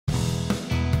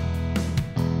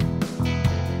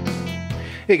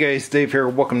Hey guys, Dave here.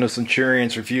 Welcome to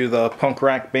Centurion's Review, the punk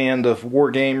rock band of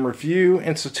Wargame Review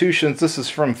Institutions. This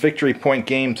is from Victory Point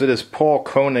Games. It is Paul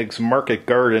Koenig's Market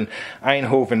Garden,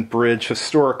 Eindhoven Bridge,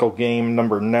 historical game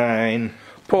number 9.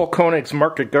 Paul Koenig's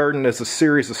Market Garden is a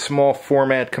series of small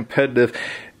format competitive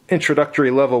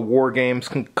introductory level war games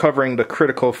covering the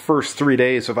critical first 3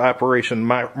 days of Operation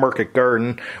Market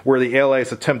Garden, where the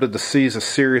Allies attempted to seize a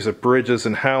series of bridges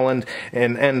in Holland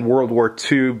and end World War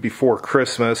II before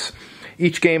Christmas.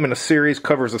 Each game in the series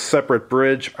covers a separate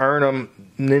bridge: Arnhem,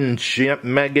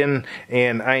 Nijmegen,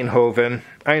 and Eindhoven.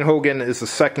 Eindhoven is the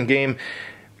second game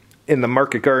in the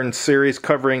Market Garden series,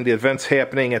 covering the events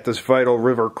happening at this vital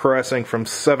river crossing from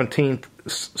September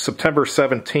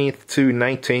 17th to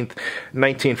 19th,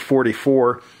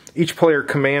 1944. Each player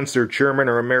commands their German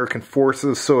or American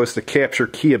forces so as to capture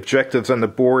key objectives on the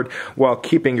board while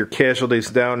keeping your casualties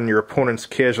down and your opponent's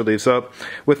casualties up.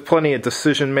 With plenty of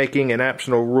decision-making and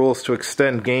optional rules to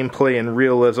extend gameplay and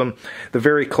realism, the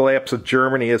very collapse of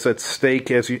Germany is at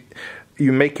stake as you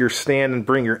make your stand and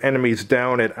bring your enemies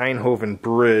down at Eindhoven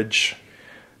Bridge.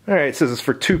 Alright, it says it's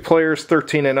for 2 players,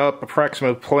 13 and up,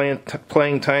 approximate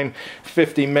playing time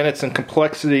 50 minutes, and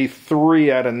complexity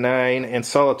 3 out of 9, and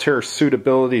solitaire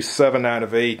suitability 7 out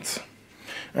of 8.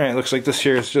 Alright, looks like this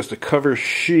here is just a cover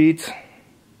sheet,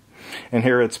 and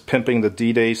here it's pimping the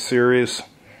D-Day series.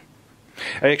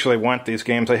 I actually want these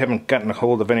games. I haven't gotten a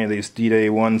hold of any of these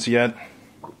D-Day ones yet.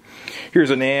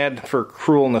 Here's an ad for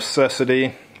Cruel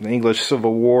Necessity, the English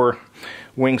Civil War,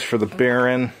 Wings for the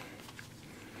Baron,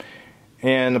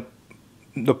 and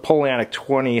Napoleonic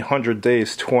 20, 100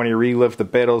 Days 20, relive the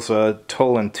battles of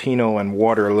Tolentino and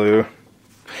Waterloo.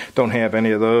 Don't have any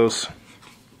of those.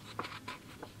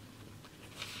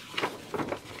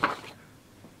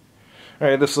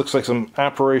 Alright, this looks like some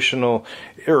operations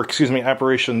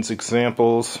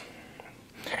examples.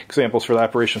 Examples for the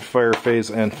Operation Fire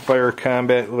Phase and Fire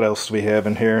Combat. What else do we have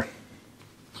in here?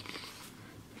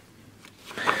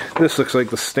 This looks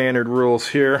like the standard rules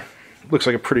here. Looks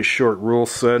like a pretty short rule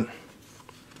set.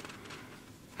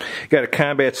 Got a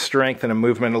combat strength and a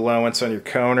movement allowance on your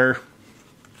counter.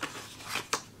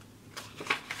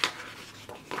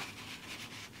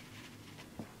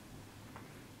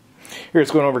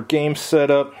 Here's going over game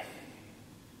setup.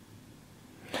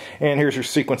 And here's your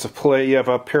sequence of play. You have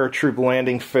a paratroop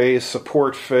landing phase,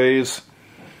 support phase,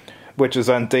 which is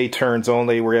on day turns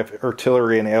only, where you have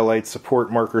artillery and allied support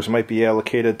markers might be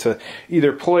allocated to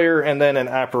either player, and then an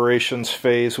operations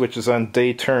phase, which is on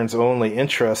day turns only.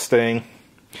 Interesting.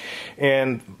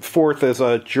 And fourth is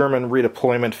a German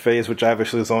redeployment phase, which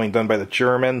obviously is only done by the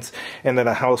Germans, and then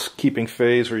a housekeeping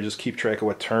phase where you just keep track of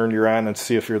what turn you're on and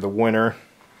see if you're the winner.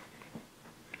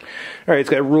 Alright, it's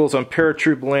got rules on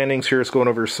paratroop landings. Here it's going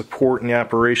over support in the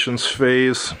operations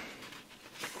phase.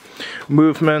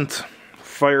 Movement.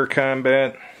 Fire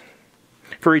combat.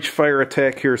 For each fire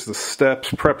attack, here's the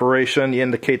steps. Preparation, you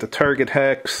indicate the target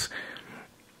hex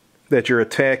that you're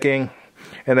attacking,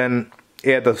 and then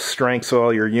add the strengths of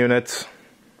all your units.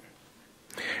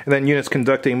 And then units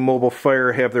conducting mobile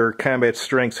fire have their combat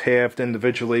strengths halved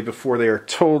individually before they are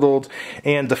totaled.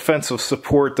 And defensive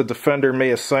support, the defender may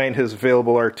assign his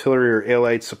available artillery or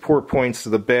allied support points to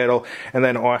the battle, and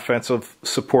then offensive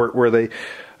support, where they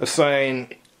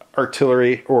assign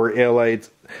artillery or allied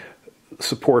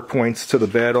support points to the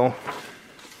battle.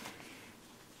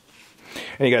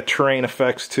 And you got terrain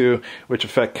effects too, which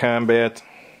affect combat.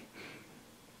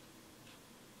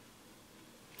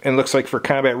 And it looks like for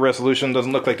combat resolution,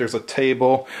 doesn't look like there's a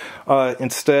table.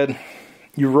 Instead,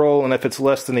 you roll, and if it's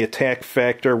less than the attack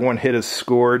factor, 1 hit is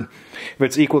scored. If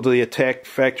it's equal to the attack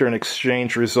factor, an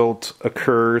exchange result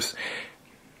occurs.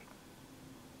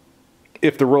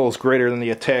 If the roll is greater than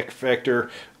the attack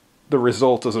factor, the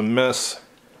result is a miss.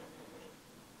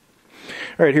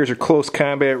 Alright, here's your close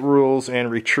combat rules and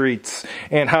retreats.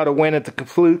 And how to win at the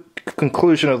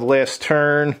conclusion of the last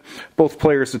turn. Both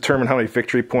players determine how many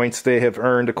victory points they have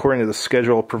earned according to the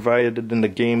schedule provided in the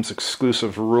game's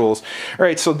exclusive rules.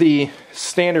 Alright, so the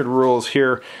standard rules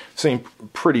here seem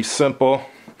pretty simple,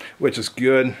 which is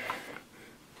good.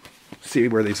 See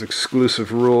where these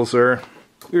exclusive rules are.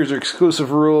 Here's your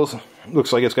exclusive rules.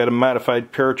 Looks like it's got a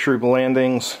modified paratroop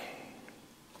landings,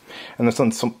 and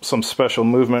then some special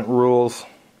movement rules,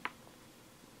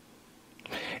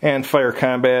 and fire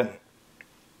combat.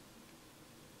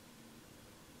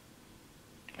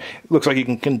 Looks like you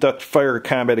can conduct fire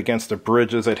combat against the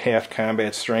bridges at half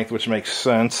combat strength, which makes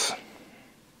sense.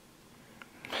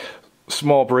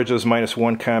 Small bridges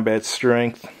 -1 combat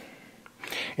strength.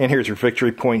 And here's your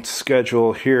victory point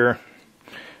schedule here.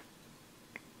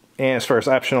 And as far as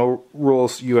optional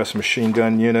rules, U.S. machine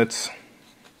gun units.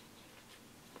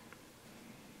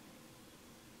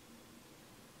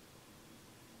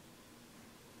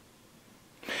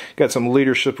 Got some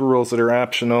leadership rules that are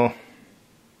optional.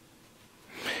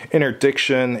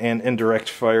 Interdiction and indirect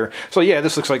fire. So yeah,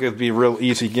 this looks like it'd be a real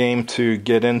easy game to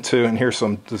get into. And here's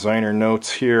some designer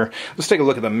notes here. Let's take a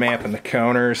look at the map and the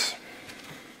counters.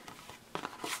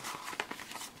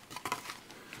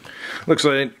 Looks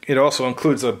like it also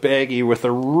includes a baggie with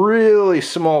a really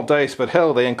small dice, but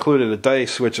hell, they included a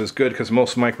dice, which is good because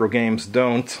most micro games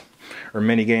don't, or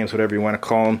mini games, whatever you want to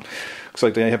call them. Looks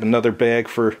like they have another bag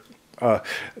for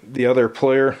the other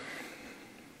player.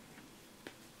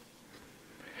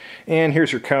 And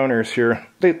here's your counters here.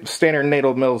 Standard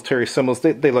NATO military symbols.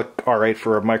 They look alright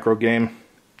for a micro game.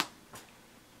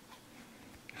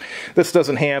 This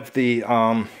doesn't have the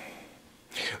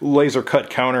laser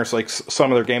cut counters like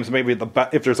some of their games. Maybe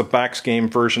if there's a box game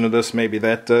version of this, maybe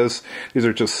that does. These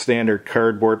are just standard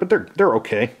cardboard, but they're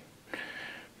okay.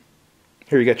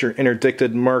 Here you got your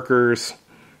interdicted markers,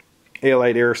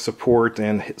 Allied air support,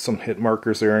 and some hit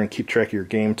markers there, and keep track of your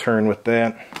game turn with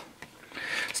that.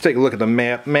 Let's take a look at the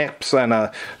map. Maps on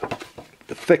a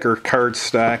thicker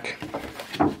cardstock.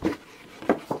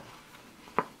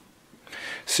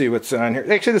 See what's on here.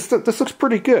 Actually, this looks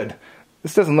pretty good.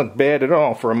 This doesn't look bad at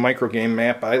all for a microgame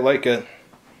map. I like it.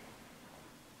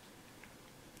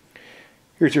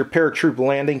 Here's your paratroop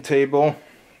landing table,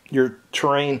 your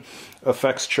terrain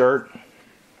effects chart.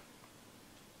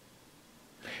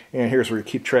 And here's where you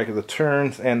keep track of the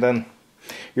turns, and then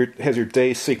it has your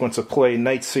day sequence of play,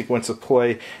 night sequence of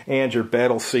play, and your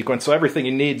battle sequence. So everything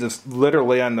you need is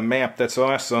literally on the map. That's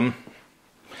awesome.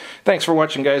 Thanks for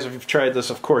watching, guys. If you've tried this,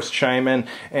 of course, chime in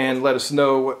and let us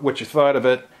know what you thought of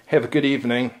it. Have a good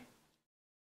evening.